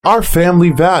Our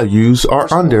family values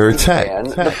are under attack.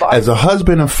 As a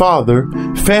husband and father,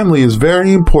 family is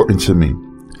very important to me.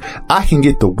 I can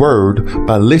get the word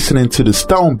by listening to the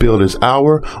Stone Builders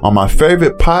Hour on my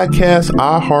favorite podcast,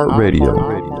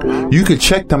 iHeartRadio. You can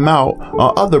check them out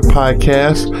on other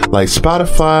podcasts like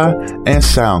Spotify and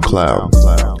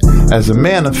SoundCloud. As a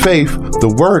man of faith,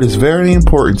 the word is very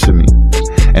important to me.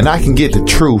 And I can get the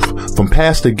truth from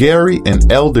Pastor Gary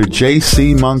and Elder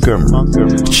J.C. Montgomery.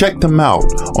 Check them out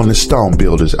on the Stone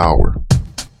Builders Hour.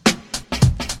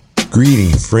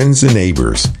 Greetings, friends and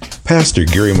neighbors. Pastor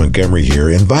Gary Montgomery here,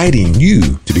 inviting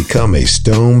you to become a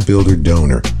Stone Builder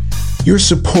donor. Your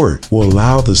support will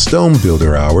allow the Stone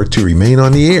Builder Hour to remain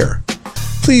on the air.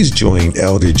 Please join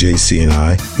Elder JC and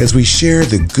I as we share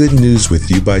the good news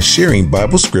with you by sharing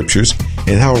Bible scriptures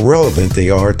and how relevant they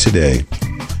are today.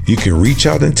 You can reach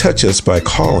out and touch us by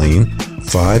calling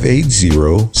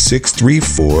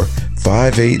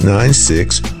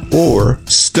 580-634-5896 or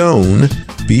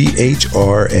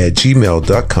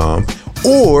stoneBHR@gmail.com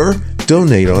or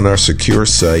donate on our secure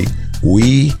site,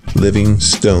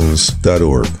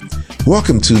 welivingstones.org.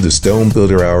 Welcome to the Stone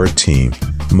Builder Hour team.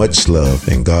 Much love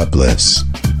and God bless.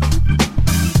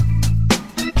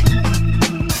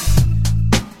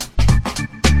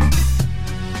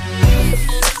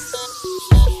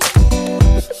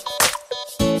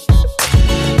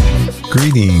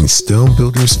 Greetings, Stone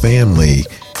Builders family,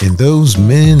 and those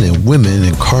men and women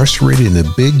incarcerated in the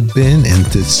Big Bend and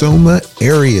Tesoma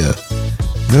area.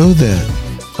 Know that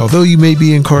although you may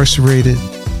be incarcerated,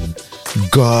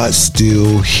 God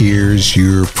still hears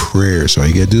your prayers. All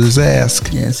you got to do is ask.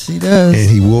 Yes, he does. And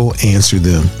he will answer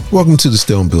them. Welcome to the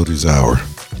Stone Builders Hour.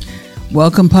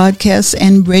 Welcome, podcast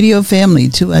and radio family,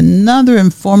 to another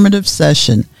informative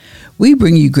session. We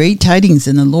bring you great tidings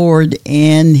in the Lord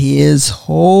and his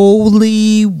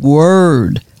holy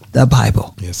word, the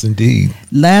Bible. Yes, indeed.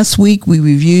 Last week, we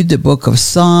reviewed the book of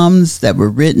Psalms that were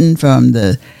written from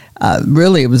the,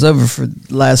 really, it was over for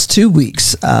the last 2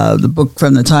 weeks. The book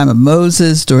from the time of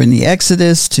Moses during the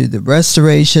Exodus to the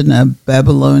restoration of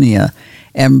Babylonia.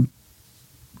 And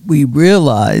we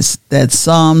realized that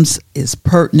Psalms is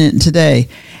pertinent today.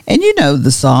 And you know,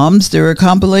 the Psalms, they're a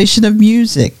compilation of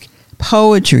music,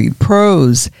 poetry,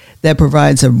 prose that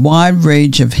provides a wide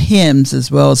range of hymns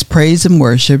as well as praise and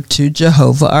worship to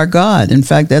Jehovah our God. In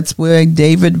fact, that's where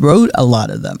David wrote a lot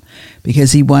of them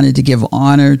because he wanted to give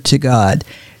honor to God.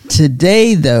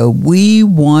 Today, though, we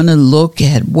want to look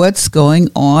at what's going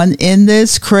on in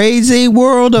this crazy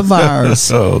world of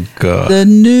ours. Oh, God. The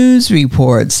news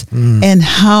reports and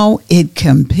how it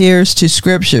compares to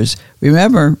scriptures.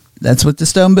 Remember, that's what the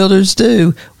Stone Builders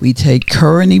do. We take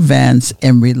current events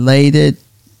and relate it,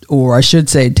 or I should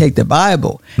say, take the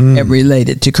Bible and relate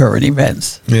it to current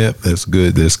events. Yeah, that's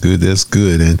good. That's good. That's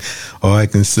good. And all I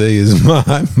can say is my,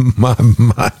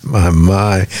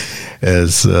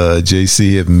 as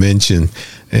JC have mentioned,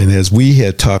 and as we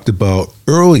had talked about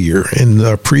earlier in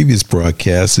our previous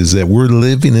broadcast, is that we're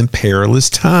living in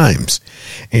perilous times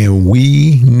and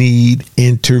we need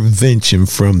intervention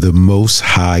from the Most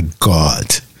High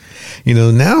God. You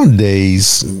know,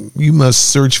 nowadays, you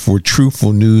must search for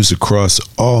truthful news across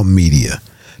all media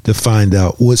to find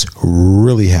out what's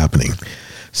really happening.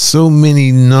 So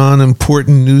many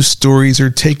non-important news stories are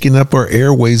taking up our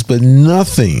airways, but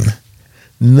nothing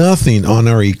on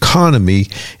our economy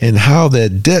and how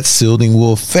that debt ceiling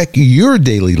will affect your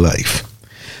daily life.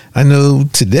 I know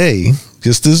today,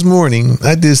 just this morning,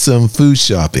 I did some food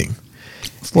shopping.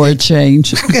 For a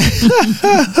change.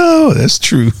 Oh, that's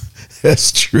true.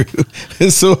 That's true.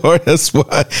 It's so hard. That's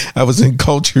why I was in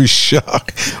culture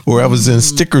shock, or I was in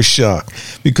sticker shock,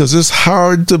 because it's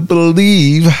hard to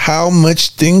believe how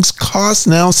much things cost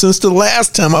now since the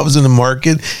last time I was in the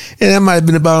market, and that might have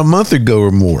been about a month ago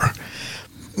or more.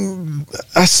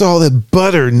 I saw that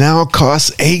butter now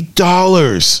costs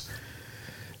 $8.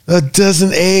 A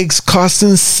dozen eggs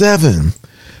costing $7.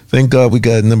 Thank God we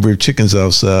got a number of chickens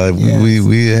outside. Yes.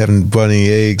 We haven't bought any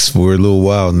eggs for a little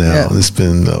while now. Yeah. It's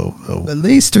been at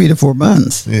least 3 to 4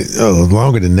 months.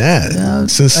 Longer than that. Yeah,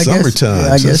 since summertime.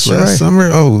 I guess last right.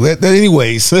 summer.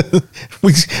 Anyways,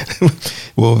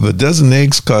 well, if a dozen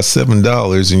eggs cost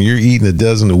 $7 and you're eating a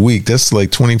dozen a week, that's like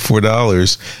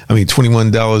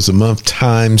 $21 a month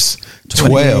times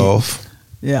 12.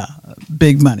 Yeah,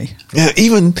 big money. Yeah,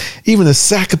 even a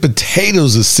sack of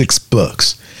potatoes is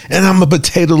 $6. And I'm a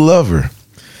potato lover.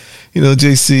 You know,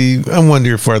 JC, I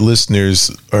wonder if our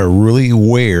listeners are really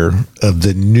aware of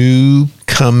the new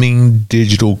coming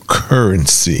digital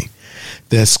currency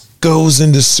that goes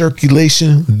into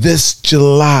circulation this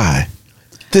July.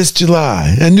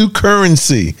 A new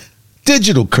currency,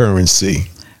 digital currency.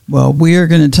 Well, we are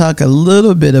going to talk a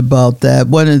little bit about that.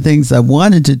 One of the things I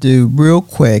wanted to do real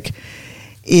quick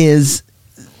is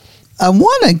I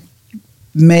want to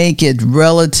make it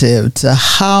relative to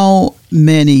how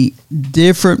many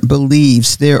different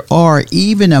beliefs there are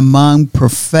even among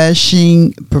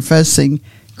professing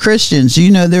Christians.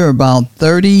 You know, there are about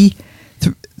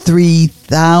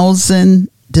 33,000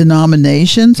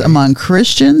 denominations among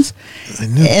Christians.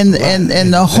 And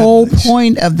the whole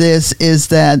point of this is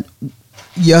that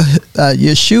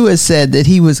Yeshua said that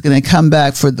he was going to come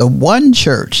back for the one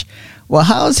church. Well,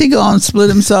 how is he going to split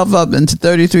himself up into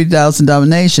 33,000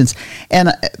 denominations?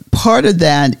 And part of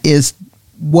that is,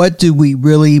 what do we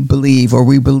really believe? Are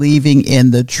we believing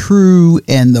in the true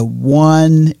and the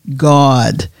one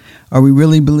God? Are we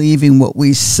really believing what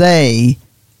we say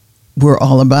we're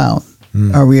all about?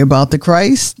 Are we about the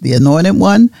Christ, the anointed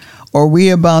one? Or are we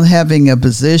about having a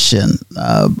position,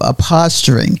 a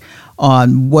posturing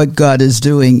on what God is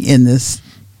doing in this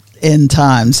end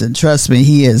times? And trust me,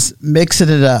 he is mixing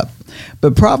it up.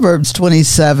 But Proverbs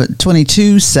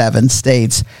 22:7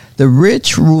 states, "The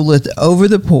rich ruleth over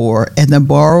the poor, and the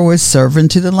borrower is servant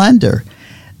to the lender."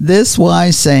 This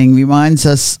wise saying reminds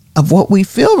us of what we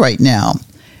feel right now.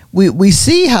 We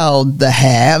see how the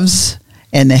haves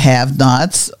and the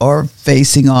have-nots are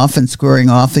facing off and squaring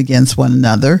off against one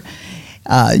another.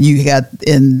 You got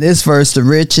in this verse, the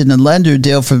rich and the lender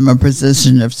deal from a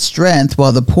position of strength,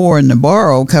 while the poor and the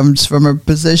borrower comes from a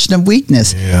position of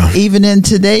weakness. Yeah. Even in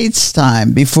today's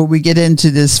time, before we get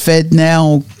into this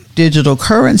FedNow digital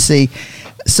currency,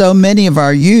 so many of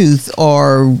our youth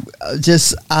are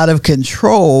just out of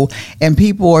control, and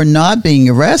people are not being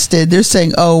arrested. They're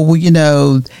saying, oh, well, you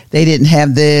know, they didn't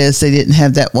have this, they didn't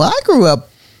have that. Well, I grew up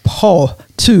poor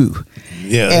too.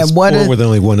 Yeah, and poor with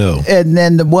only one O. And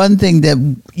then the one thing that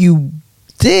you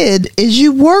did is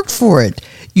you worked for it.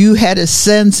 You had a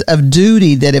sense of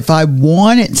duty that if I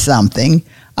wanted something,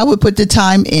 I would put the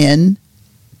time in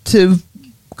to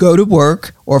go to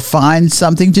work or find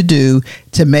something to do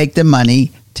to make the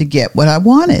money to get what I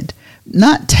wanted,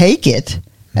 not take it.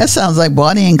 That sounds like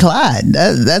Bonnie and Clyde.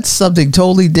 That's something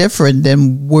totally different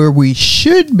than where we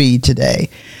should be today.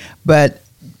 But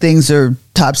things are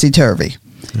topsy-turvy.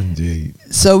 Indeed.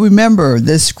 So remember,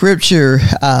 this scripture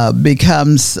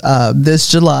becomes this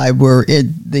July, where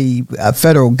the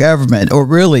federal government, or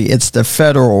really it's the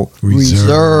Federal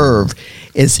Reserve,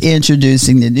 is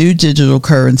introducing the new digital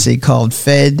currency called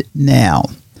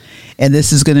FedNow. And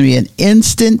this is going to be an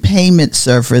instant payment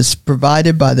service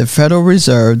provided by the Federal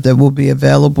Reserve that will be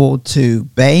available to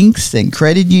banks and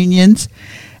credit unions,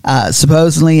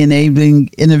 supposedly enabling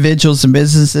individuals and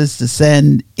businesses to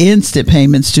send instant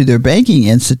payments to their banking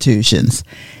institutions.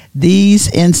 These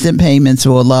instant payments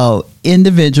will allow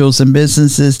individuals and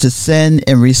businesses to send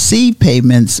and receive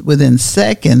payments within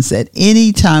seconds at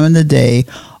any time of the day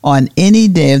on any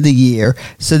day of the year,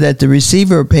 so that the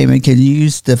receiver of payment can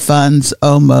use the funds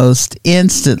almost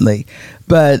instantly.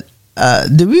 But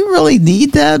do we really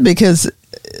need that? Because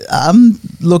I'm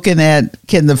looking at,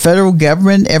 can the federal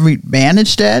government ever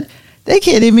manage that? They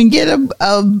can't even get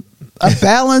a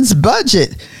balanced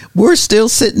budget. We're still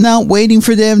sitting out waiting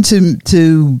for them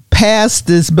to pass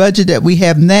this budget that we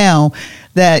have now,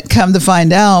 that, come to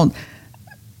find out,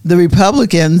 the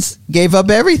Republicans gave up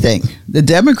everything. The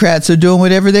Democrats are doing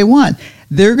whatever they want.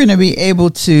 They're going to be able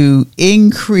to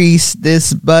increase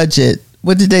this budget.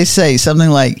 What did they say? Something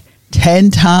like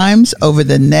 10 times over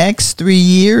the next 3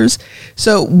 years.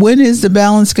 So when is the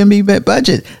balance going to be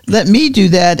budget? Let me do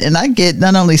that, and I get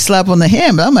not only slap on the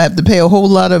hand, but I'm going to have to pay a whole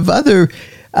lot of other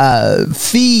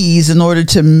fees in order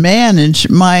to manage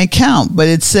my account. But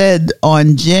it said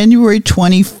on January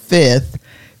 25th,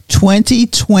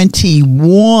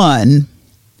 2021.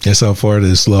 That's how far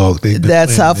this law.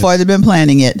 That's how far they've been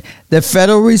planning it. The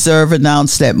Federal Reserve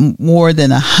announced that more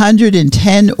than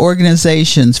 110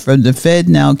 organizations from the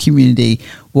FedNow community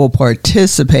will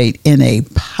participate in a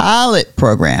pilot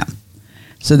program.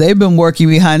 So they've been working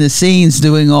behind the scenes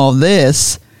doing all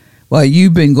this while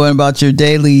you've been going about your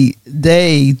daily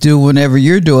day, doing whatever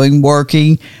you're doing,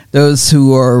 working, those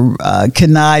who are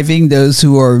conniving, those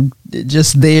who are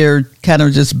just there kind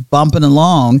of just bumping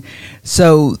along.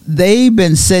 So they've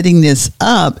been setting this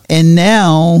up, and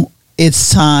now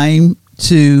it's time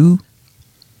to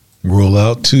roll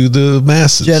out to the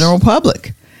masses, general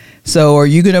public. So are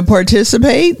you going to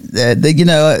participate?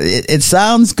 It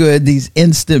sounds good. These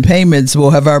instant payments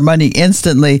will have our money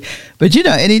instantly. But,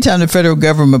 anytime the federal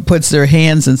government puts their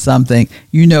hands in something,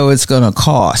 it's going to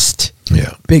cost.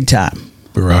 Yeah. Big time.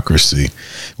 Bureaucracy.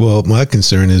 Well, my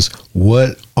concern is,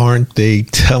 what aren't they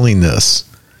telling us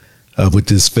with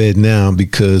this FedNow?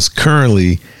 Because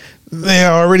currently They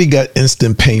already got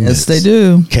instant payments. Yes, they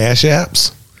do. Cash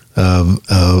apps,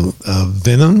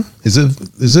 Venom. Is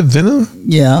it Venom?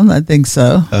 Yeah, I think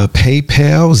so.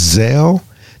 PayPal, Zelle.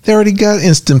 They already got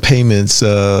instant payments.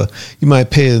 You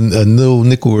might pay a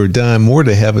nickel or a dime more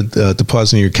to have it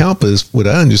deposited in your account, but what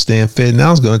I understand,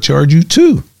 FedNow is going to charge you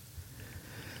too.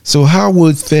 So how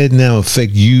would FedNow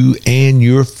affect you and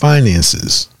your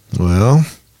finances? Well,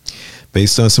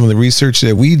 based on some of the research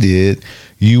that we did,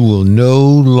 you will no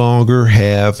longer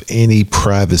have any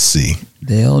privacy.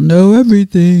 They'll know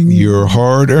everything. Your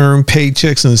hard-earned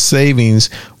paychecks and savings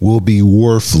will be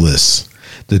worthless.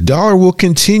 The dollar will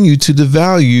continue to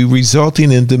devalue,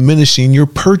 resulting in diminishing your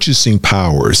purchasing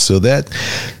power. So that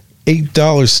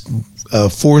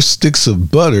 $8 4 sticks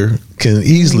of butter can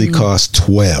easily cost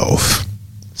 12.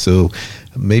 So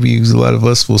maybe a lot of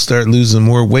us will start losing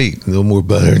more weight. No more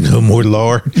butter, no more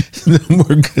lard, no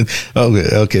more good.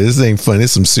 Okay, this ain't fun.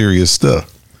 It's some serious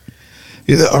stuff.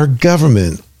 Our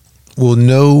government will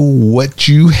know what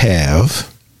you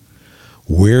have,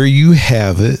 where you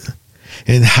have it,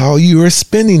 and how you are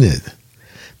spending it.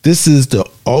 This is the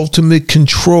ultimate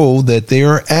control that they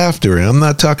are after. And I'm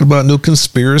not talking about no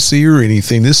conspiracy or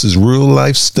anything. This is real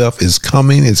life stuff. It's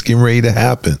coming. It's getting ready to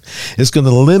happen. It's going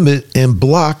to limit and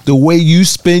block the way you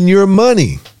spend your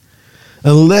money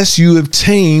unless you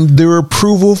obtain their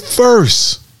approval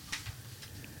first.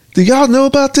 Do y'all know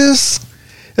about this?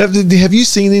 Have you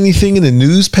seen anything in the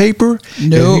newspaper?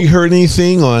 No. Have you heard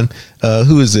anything on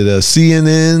who is it?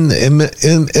 CNN,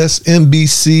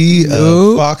 MSNBC,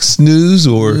 no. Fox News,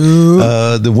 or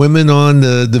no. The women on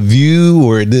the View,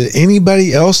 or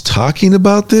anybody else talking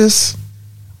about this?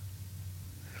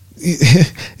 They're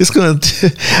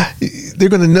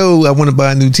gonna know I want to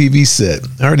buy a new TV set.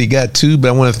 I already got 2, but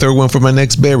I want to throw one for my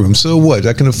next bedroom. So what?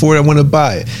 I can afford it. I want to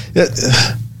buy it.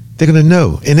 They're going to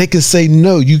know, and they can say,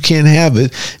 no, you can't have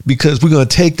it because we're going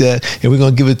to take that and we're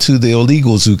going to give it to the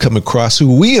illegals who come across,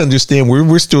 who we understand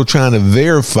we're still trying to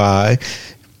verify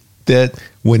that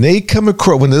when they come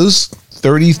across, when those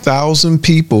 30,000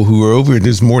 people who are over,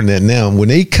 there's more than that now, when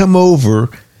they come over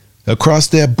across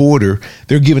that border,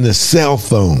 they're given a cell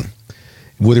phone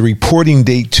with a reporting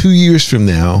date 2 years from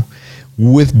now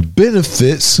with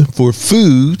benefits for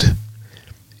food.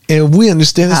 And we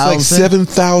understand it's like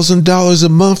 $7,000 a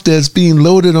month that's being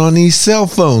loaded on these cell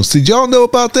phones. Did y'all know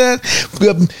about that?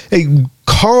 Hey,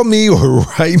 call me or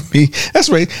write me. That's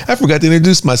right. I forgot to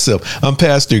introduce myself. I'm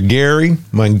Pastor Gary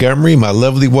Montgomery, my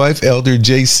lovely wife, Elder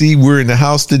JC. We're in the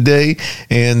house today,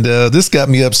 and this got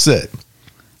me upset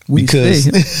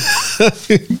because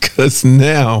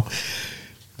now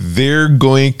they're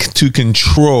going to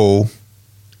control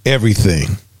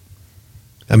everything.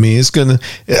 I mean,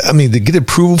 to get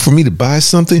approval for me to buy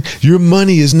something, your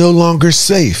money is no longer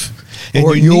safe. And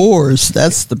or yours.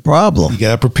 That's the problem. You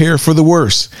got to prepare for the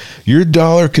worst. Your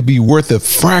dollar could be worth a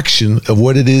fraction of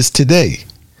what it is today.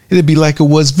 It'd be like it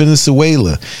was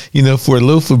Venezuela. For a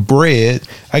loaf of bread,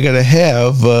 I got to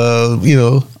have,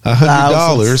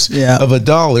 $100 of a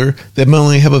dollar that might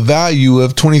only have a value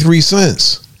of 23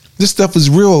 cents. This stuff is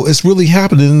real. It's really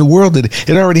happening in the world. It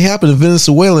already happened in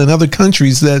Venezuela and other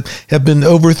countries that have been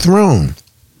overthrown.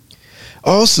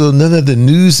 Also, none of the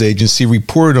news agency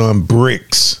reported on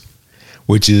BRICS,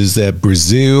 which is that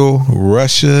Brazil,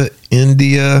 Russia,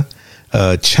 India,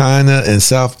 China, and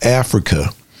South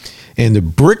Africa. And the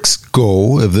BRICS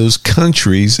goal of those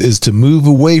countries is to move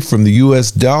away from the U.S.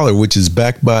 dollar, which is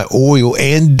backed by oil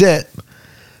and debt,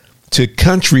 to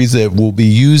countries that will be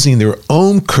using their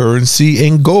own currency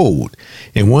and gold.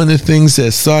 And one of the things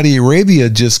that Saudi Arabia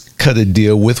just cut a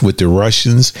deal with the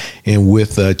Russians and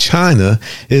with China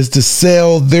is to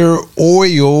sell their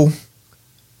oil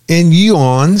in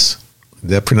yuans.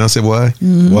 Did that pronounce it Y?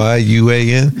 Mm-hmm.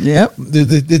 Y-U-A-N? Yep.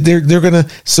 They're going to,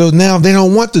 so now they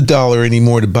don't want the dollar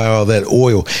anymore to buy all that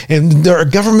oil. And our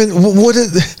government,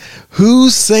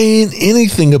 who's saying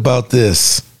anything about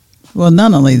this? Well,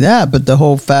 not only that, but the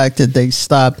whole fact that they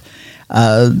stopped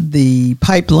the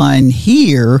pipeline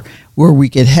here where we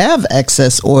could have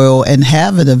excess oil and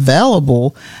have it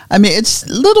available. I mean, it's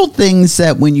little things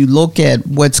that when you look at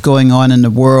what's going on in the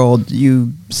world,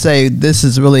 you say, this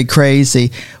is really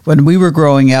crazy. When we were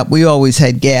growing up, we always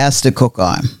had gas to cook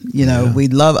on.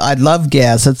 I love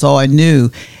gas. That's all I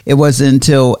knew. It wasn't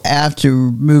until after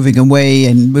moving away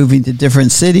and moving to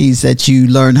different cities that you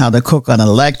learn how to cook on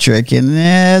electric. And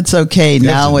it's okay. That's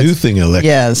now a new it's thing, electric.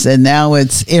 Yes, and now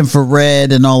it's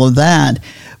infrared and all of that.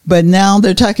 But now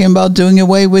they're talking about doing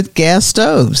away with gas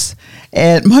stoves.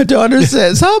 And my daughter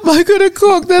says, how am I going to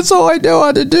cook? That's all I know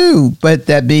how to do. But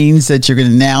that means that you're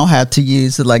going to now have to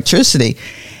use electricity.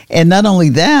 And not only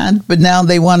that, but now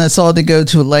they want us all to go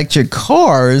to electric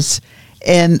cars.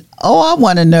 And all I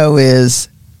want to know is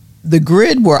the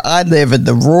grid where I live in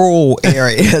the rural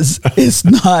areas is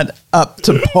not up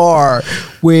to par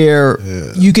where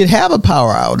you could have a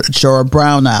power outage or a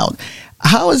brownout.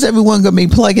 How is everyone going to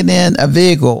be plugging in a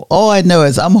vehicle? All I know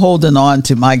is I'm holding on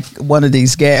to one of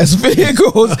these gas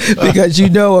vehicles because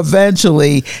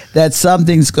eventually that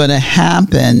something's going to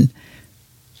happen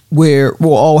where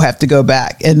we'll all have to go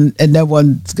back, and no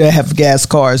one's going to have gas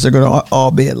cars. They're going to all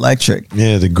be electric.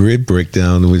 Yeah, the grid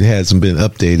breakdown hasn't been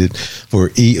updated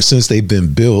since they've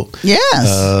been built.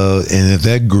 Yes. And if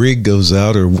that grid goes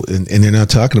out, and they're not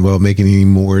talking about making any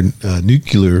more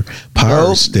nuclear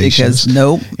power stations.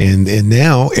 And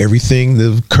now everything,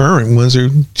 the current ones are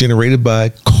generated by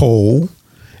coal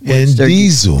and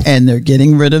diesel. And they're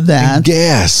getting rid of that. And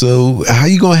gas. So how are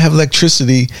you going to have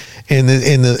electricity? And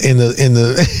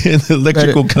the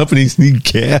electrical companies need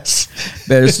gas.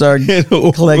 Better start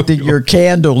collecting your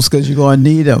candles because you're going to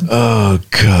need them. Oh,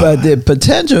 God. But the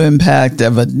potential impact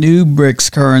of a new BRICS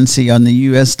currency on the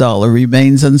U.S. dollar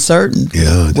remains uncertain,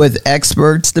 with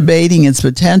experts debating its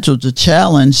potential to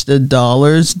challenge the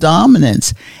dollar's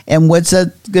dominance. And what's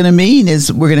that going to mean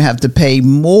is we're going to have to pay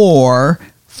more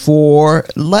for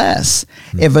less.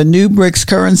 If a new BRICS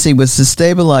currency was to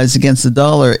stabilize against the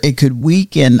dollar, it could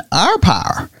weaken our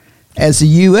power as the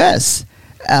U.S.,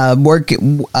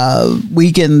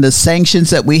 weaken the sanctions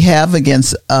that we have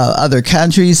against other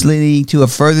countries, leading to a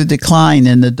further decline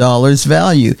in the dollar's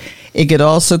value. It could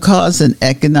also cause an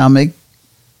economic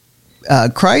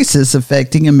crisis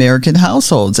affecting American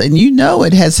households. And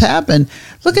it has happened.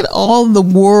 Look at all the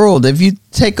world. If you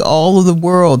take all of the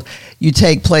world, you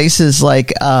take places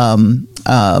like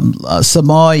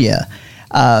Somalia,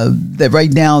 that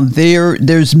right now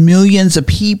there's millions of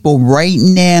people right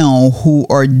now who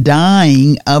are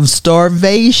dying of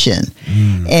starvation.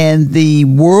 And the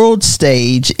world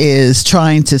stage is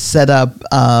trying to set up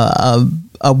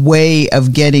a way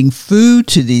of getting food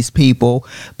to these people,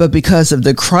 but because of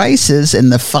the crisis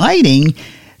and the fighting,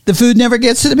 the food never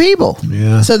gets to the people.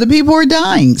 Yeah. So the people are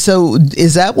dying. So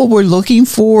is that what we're looking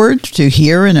forward to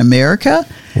here in America?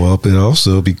 Well, but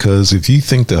also because if you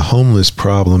think the homeless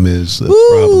problem is a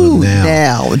problem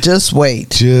now, just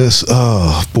wait. People.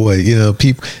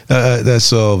 I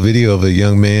saw a video of a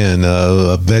young man,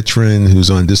 a veteran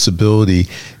who's on disability,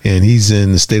 and he's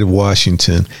in the state of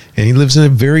Washington, and he lives in a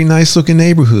very nice looking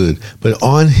neighborhood, but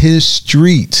on his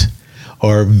street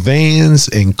are vans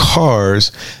and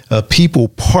cars, people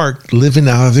parked living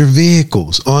out of their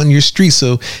vehicles on your street.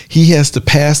 So he has to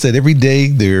pass that every day.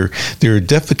 They're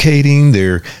defecating,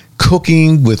 they're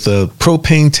cooking with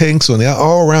propane tanks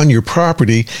all around your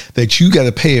property that you got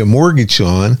to pay a mortgage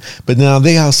on. But now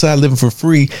they outside living for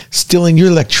free, stealing your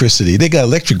electricity. They got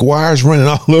electric wires running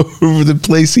all over the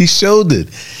place. He showed it.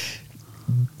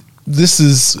 This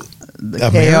is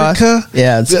America. Chaos.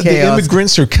 Yeah, it's chaos. The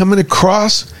immigrants are coming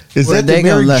across. Is that the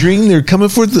American dream? They're coming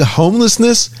for the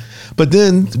homelessness, but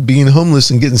then being homeless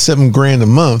and getting $7,000 a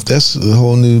month, that's a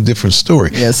whole new different story.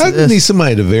 Yes, I need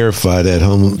somebody to verify that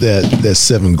that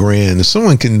 $7,000. If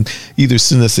someone can either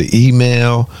send us an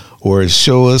email or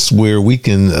show us where we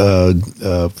can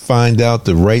find out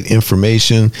the right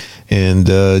information, and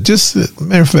just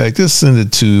matter of fact, just send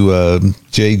it to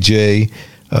JJM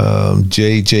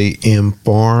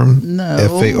Farm. No,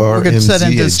 FARMZ we're going to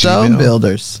send it to Stone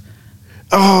Builders.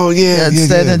 Oh, yeah.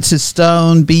 Send it to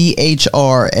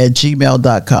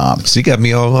stoneBHR@gmail.com. So you got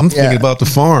me all, I'm thinking about the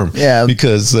farm. Yeah.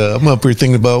 Because I'm up here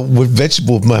thinking about what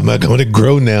vegetable am I going to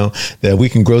grow now that we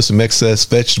can grow some excess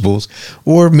vegetables.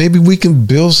 Or maybe we can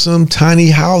build some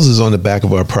tiny houses on the back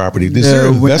of our property. Is there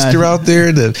an investor out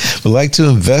there that would like to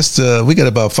invest? We got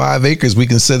about 5 acres we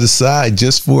can set aside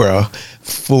just for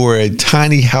a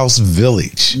tiny house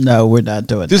village. No, we're not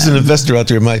doing There's an investor out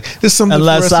there. There's something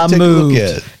unless for us to take a look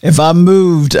at. If I moved,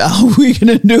 how are we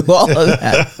going to do all of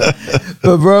that?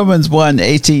 But Romans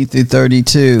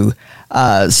 1:18-32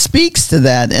 speaks to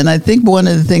that. And I think one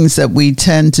of the things that we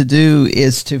tend to do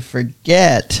is to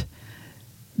forget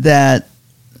that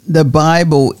the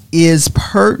Bible is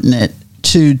pertinent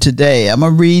to today. I'm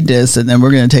going to read this and then we're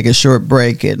going to take a short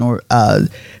break in order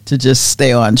to just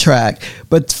stay on track.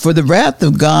 But for the wrath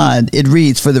of God, it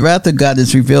reads, "For the wrath of God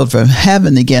is revealed from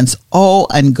heaven against all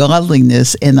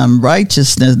ungodliness and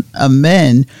unrighteousness of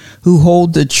men who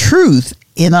hold the truth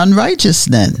in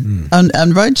unrighteousness.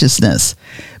 Unrighteousness,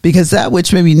 because that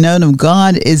which may be known of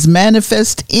God is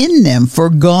manifest in them, for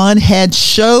God had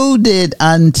showed it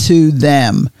unto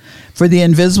them. For the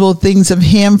invisible things of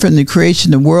him from the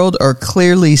creation of the world are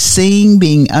clearly seen,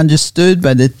 being understood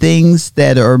by the things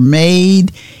that are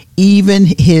made, even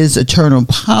his eternal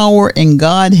power and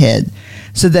Godhead,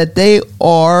 so that they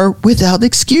are without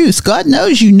excuse. God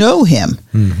knows you know him.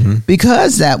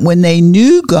 Because that when they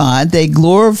knew God, they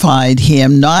glorified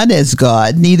him not as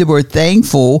God, neither were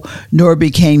thankful, nor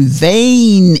became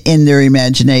vain in their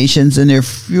imaginations, and their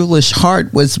foolish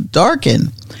heart was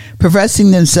darkened.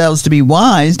 Professing themselves to be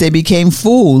wise, they became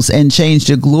fools and changed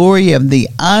the glory of the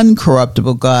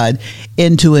uncorruptible God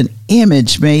into an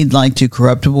image made like to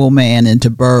corruptible man,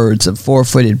 into birds of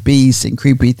four-footed beasts and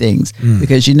creepy things.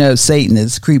 Because you know Satan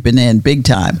is creeping in big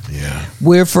time. Yeah.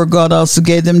 Wherefore God also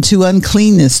gave them to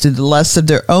uncleanness, to the lust of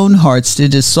their own hearts, to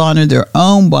dishonor their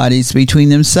own bodies between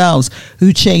themselves,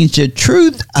 who changed the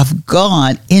truth of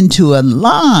God into a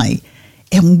lie,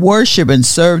 and worship and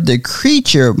serve the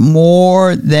creature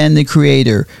more than the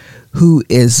Creator, who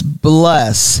is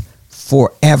blessed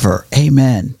forever.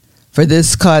 Amen. For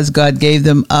this cause God gave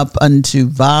them up unto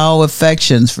vile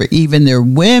affections, for even their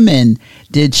women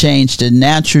did change the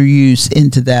natural use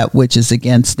into that which is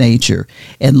against nature.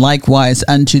 And likewise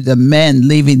unto the men,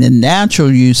 leaving the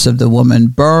natural use of the woman,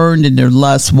 burned in their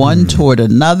lust one toward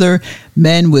another,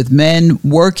 men with men,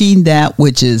 working that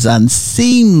which is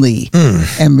unseemly,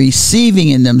 and receiving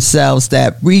in themselves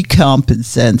that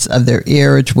recompense of their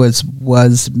error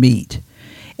was meet.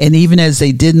 And even as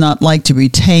they did not like to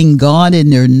retain God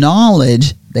in their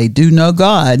knowledge, they do know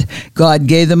God, God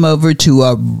gave them over to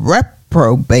a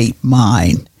reprobate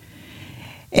mind,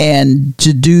 and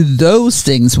to do those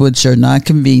things which are not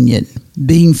convenient,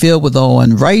 being filled with all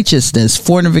unrighteousness,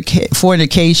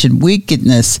 fornication,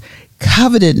 wickedness,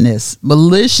 covetousness,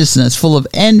 maliciousness, full of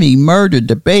envy, murder,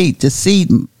 debate,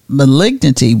 deceit,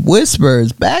 malignity,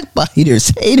 whisperers,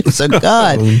 backbiters, haters of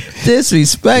God,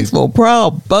 disrespectful,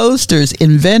 proud, boasters,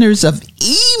 inventors of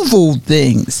evil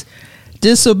things,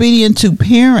 disobedient to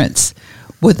parents,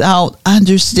 without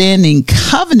understanding,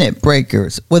 covenant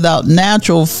breakers, without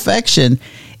natural affection,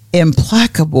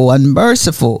 implacable,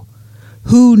 unmerciful,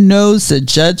 who knows the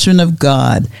judgment of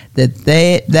God, that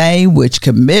they which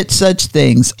commit such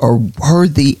things are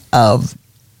worthy of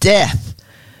death.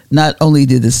 Not only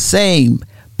do the same,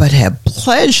 but have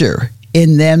pleasure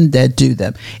in them that do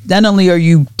them. Not only are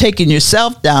you taking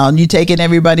yourself down, you're taking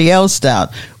everybody else down.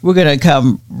 We're going to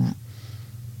come,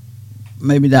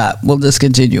 maybe not. We'll just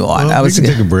continue on. Well, we can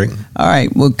take a break. All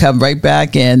right. We'll come right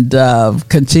back and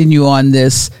continue on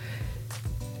this.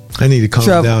 I need to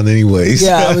calm down anyways.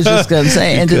 Yeah, I was just going to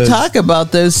say. And to talk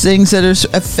about those things that are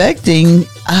affecting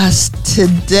us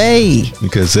today.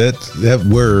 Because that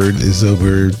word is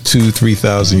over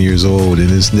 2,000-3,000 years old,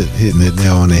 and it's hitting it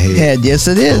now on the head. Yes,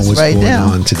 it is. What's right going now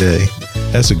on today.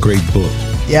 That's a great book.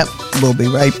 Yep. We'll be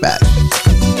right back.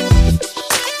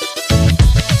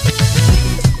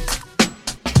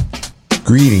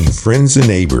 Greetings, friends and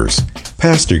neighbors.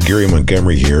 Pastor Gary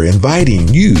Montgomery here, inviting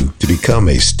you to become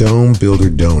a Stone Builder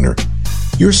donor.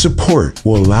 Your support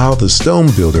will allow the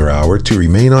Stone Builder Hour to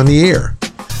remain on the air.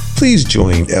 Please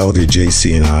join Elder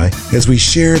JC and I as we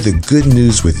share the good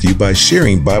news with you by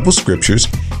sharing Bible scriptures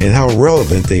and how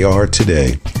relevant they are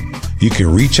today. You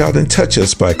can reach out and touch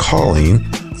us by calling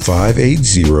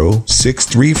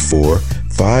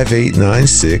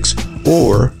 580-634-5896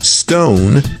 or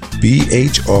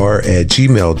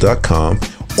stoneBHR@gmail.com,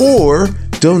 or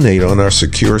donate on our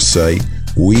secure site,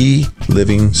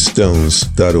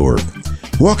 welivingstones.org.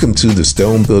 Welcome to the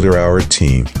Stone Builder Hour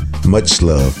team. Much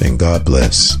love and God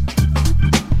bless.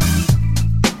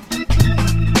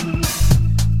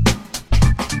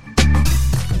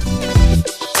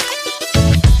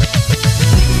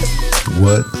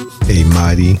 What a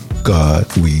mighty God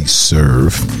we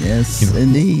serve. Yes,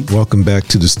 indeed. Welcome back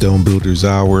to the Stone Builders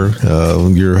Hour.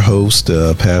 Your host,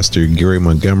 Pastor Gary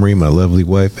Montgomery, my lovely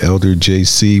wife, Elder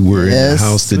JC. We're in the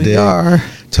house today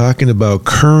talking about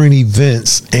current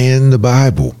events and the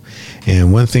Bible.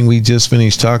 And one thing we just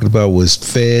finished talking about was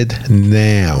Fed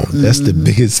Now. That's the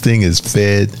biggest thing, is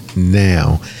Fed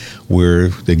Now, where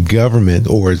the government,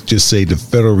 or just say the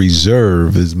Federal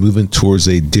Reserve, is moving towards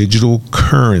a digital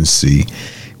currency,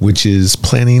 which is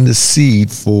planting the seed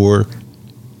for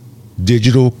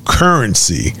digital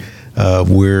currency,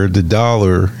 where the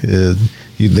dollar,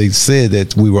 they said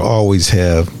that we will always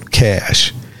have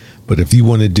cash. But if you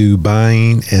want to do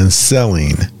buying and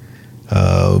selling,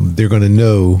 they're going to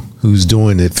know who's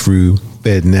doing it through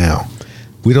Fed Now.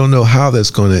 We don't know how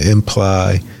that's going to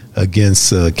imply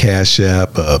against Cash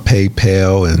App,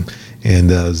 PayPal, and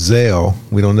Zelle.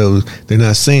 We don't know. They're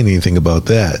not saying anything about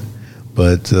that.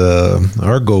 But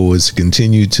our goal is to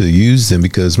continue to use them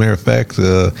because, matter of fact,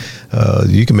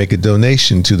 you can make a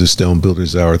donation to the Stone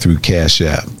Builders Hour through Cash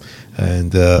App.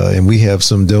 And we have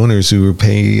some donors who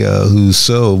who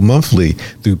sow monthly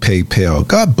through PayPal.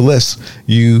 God bless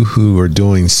you who are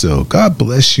doing so. God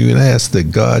bless you, and I ask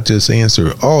that God just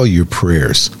answer all your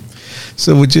prayers.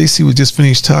 So what JC was just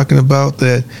finished talking about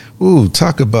that,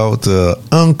 talk about the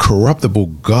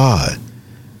uncorruptible God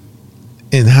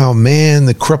and how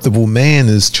the corruptible man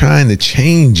is trying to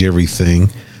change everything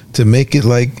to make it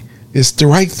like it's the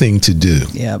right thing to do.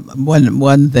 Yeah,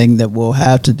 one thing that we'll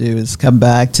have to do is come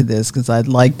back to this, because I'd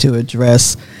like to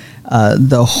address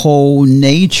the whole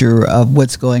nature of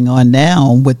what's going on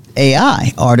now with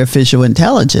AI, artificial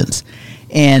intelligence.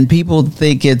 And people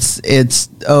think it's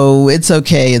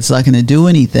okay, it's not going to do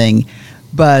anything.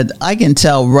 But I can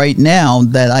tell right now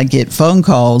that I get phone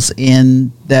calls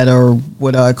in that are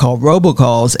what I call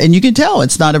robocalls, and you can tell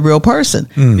it's not a real person,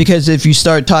 because if you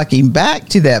start talking back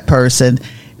to that person,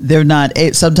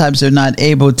 sometimes they're not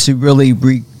able to really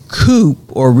recoup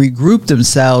or regroup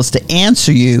themselves to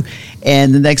answer you.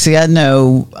 And the next thing I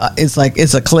know, it's like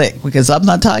it's a click, because I'm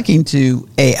not talking to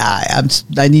AI.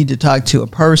 I need to talk to a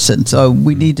person. So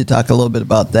we need to talk a little bit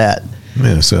about that.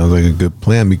 Yeah, sounds like a good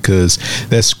plan, because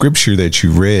that scripture that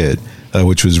you read,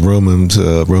 which was Romans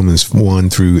 1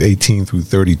 through 18 through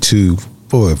 32,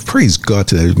 boy, praise God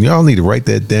to that. Y'all need to write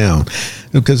that down,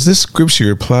 because this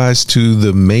scripture applies to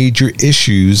the major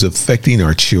issues affecting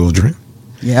our children.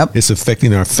 Yep. It's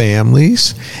affecting our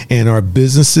families and our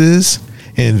businesses.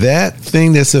 And that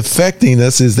thing that's affecting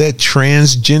us is that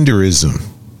transgenderism.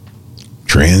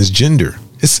 Transgender.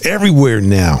 It's everywhere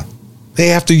now.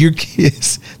 They're after your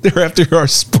kids. They're after our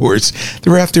sports.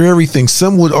 They're after everything.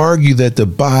 Some would argue that the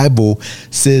Bible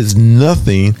says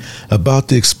nothing about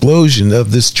the explosion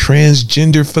of this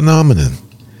transgender phenomenon.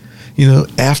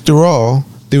 After all,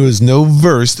 there is no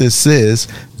verse that says,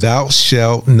 "Thou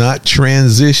shalt not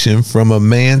transition from a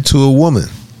man to a woman."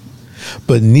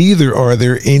 But neither are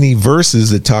there any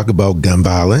verses that talk about gun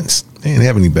violence. They didn't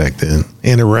have any back then.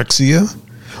 Anorexia,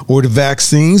 or the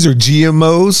vaccines, or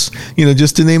GMOs,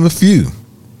 just to name a few.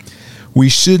 We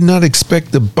should not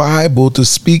expect the Bible to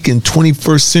speak in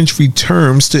 21st century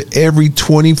terms to every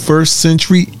 21st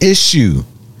century issue.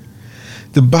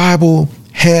 The Bible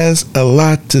has a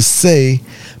lot to say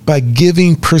by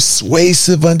giving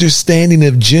persuasive understanding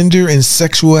of gender and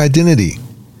sexual identity.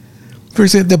 For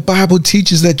example, the Bible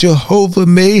teaches that Jehovah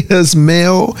made us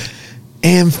male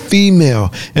and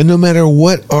female, and no matter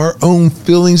what our own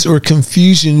feelings or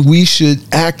confusion, we should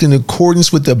act in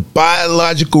accordance with the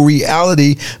biological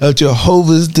reality of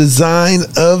Jehovah's design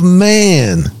of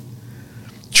man.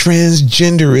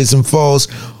 Transgenderism falls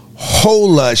a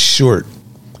whole lot short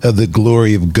of the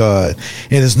glory of God,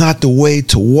 and is not the way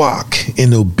to walk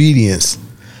in obedience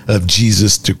of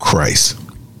Jesus to Christ,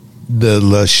 the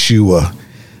Yeshua.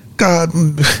 God,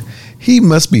 he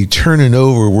must be turning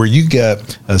over where you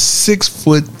got a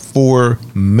 6'4"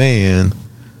 man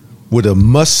with a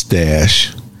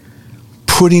mustache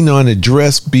putting on a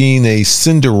dress, being a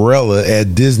Cinderella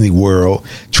at Disney World,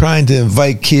 trying to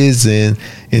invite kids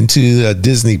into a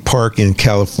Disney park in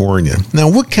California. Now,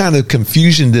 what kind of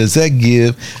confusion does that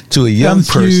give to a young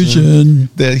person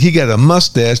that he got a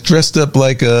mustache, dressed up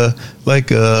like a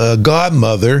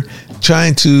godmother,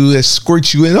 trying to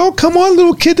escort you in? Oh, come on,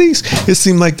 little kiddies. It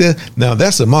seemed like that. Now,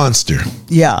 that's a monster.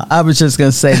 Yeah, I was just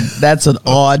going to say that's an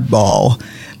oddball,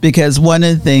 because one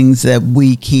of the things that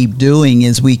we keep doing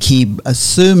is we keep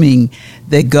assuming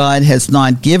that God has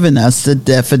not given us the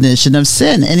definition of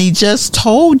sin. And he just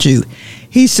told you.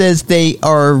 He says they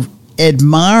are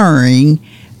admiring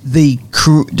the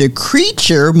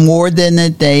creature more than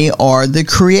that they are the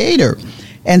creator.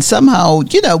 And somehow,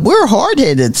 we're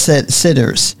hard-headed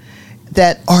sinners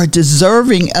that are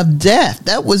deserving of death.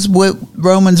 That was what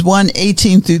Romans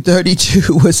 1:18 through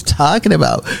 32 was talking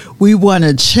about. We want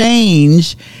to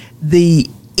change the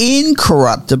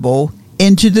incorruptible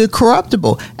into the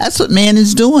corruptible. That's what man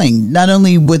is doing, not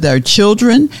only with our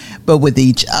children, but with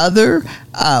each other,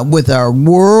 with our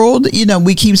world.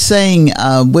 We keep saying,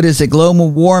 global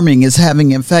warming is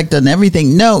having an effect on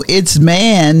everything. No, it's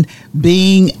man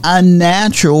being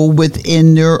unnatural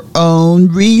within their own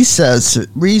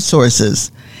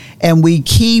resources. And we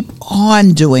keep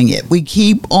on doing it. We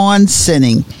keep on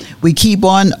sinning. We keep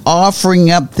on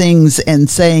offering up things and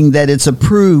saying that it's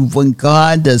approved when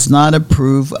God does not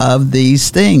approve of these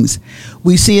things.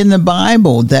 We see in the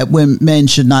Bible that men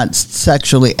should not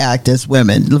sexually act as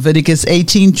women. Leviticus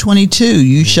 18:22,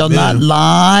 you shall not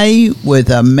lie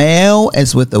with a male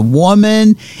as with a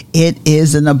woman. It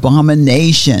is an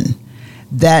abomination.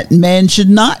 That men should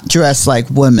not dress like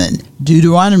women.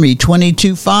 Deuteronomy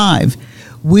 22:5.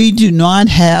 We do not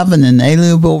have an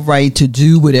inalienable right to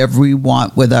do whatever we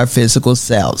want with our physical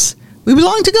selves. We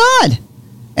belong to God.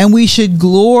 And we should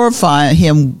glorify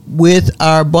him with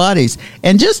our bodies.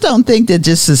 And just don't think that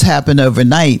this has happened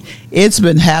overnight. It's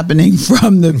been happening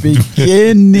from the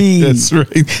beginning. That's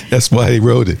right. That's why he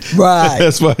wrote it. Right.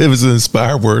 That's why it was an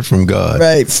inspired word from God.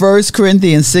 Right. 1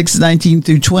 Corinthians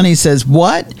 6:19-20 says,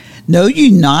 "What? Know you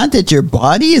not that your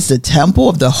body is the temple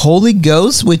of the Holy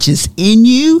Ghost, which is in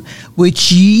you,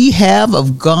 which ye have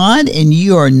of God, and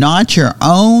you are not your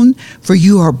own, for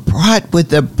you are bought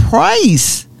with a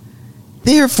price.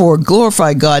 Therefore,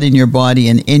 glorify God in your body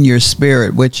and in your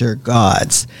spirit, which are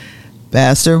God's."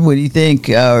 Pastor, what do you think?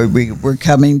 We're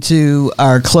coming to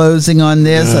our closing on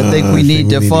this. I think we need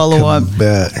to follow up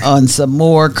on some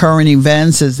more current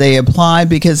events as they apply,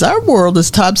 because our world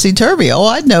is topsy-turvy. All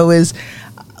I know is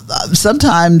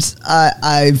sometimes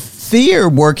I fear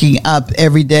working up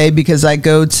every day because I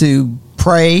go to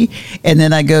pray and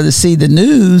then I go to see the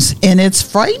news, and it's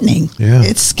frightening. Yeah.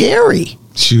 It's scary.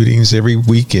 Shootings every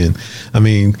weekend. I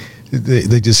mean,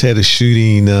 they just had a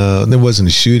shooting. There wasn't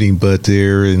a shooting, but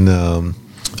they're in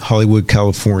Hollywood,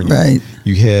 California. Right.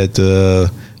 You had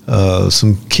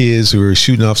some kids who were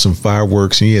shooting off some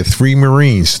fireworks, and you had 3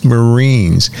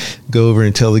 Marines go over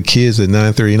and tell the kids at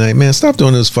 9:30 at night, "Man, stop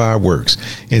doing those fireworks."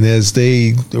 And as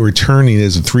they were turning,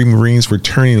 as the 3 Marines were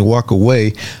turning to walk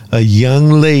away, a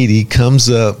young lady comes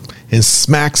up and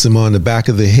smacks them on the back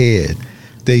of the head.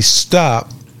 They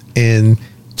stop and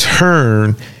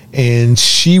turn, and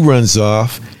she runs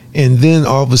off, and then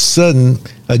all of a sudden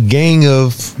a gang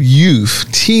of youth,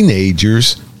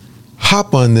 teenagers,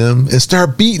 hop on them and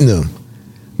start beating them.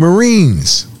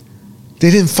 Marines.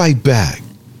 They didn't fight back.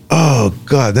 Oh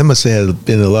God, that must have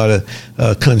been a lot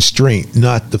of constraint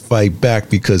not to fight back,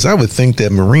 because I would think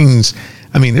that Marines,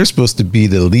 I mean, they're supposed to be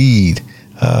the lead.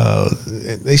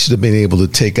 They should have been able to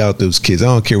take out those kids. I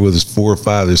don't care whether it's 4 or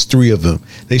 5, there's 3 of them.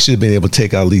 They should have been able to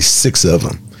take out at least 6 of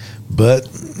them. But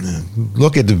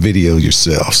look at the video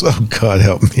yourselves. Oh, God,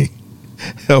 help me.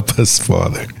 Help us,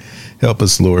 Father. Help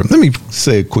us, Lord. Let me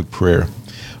say a quick prayer.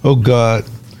 Oh, God,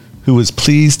 who is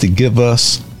pleased to give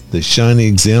us the shining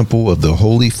example of the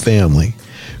Holy Family,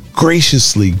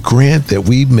 graciously grant that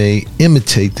we may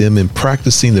imitate them in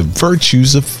practicing the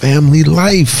virtues of family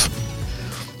life.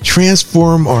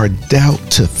 Transform our doubt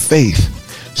to faith.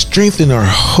 Strengthen our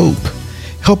hope.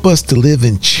 Help us to live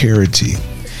in charity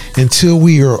until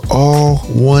we are all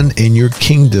one in your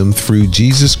kingdom through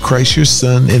Jesus Christ, your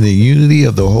Son, in the unity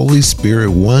of the Holy Spirit,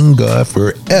 one God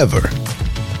forever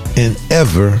and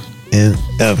ever and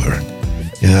ever.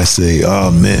 And I say,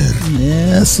 amen.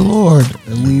 Yes, Lord.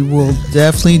 We will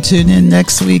definitely tune in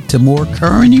next week to more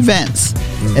current events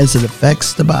as it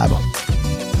affects the Bible.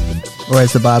 Or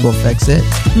as the Bible affects it.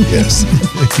 Yes,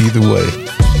 either way.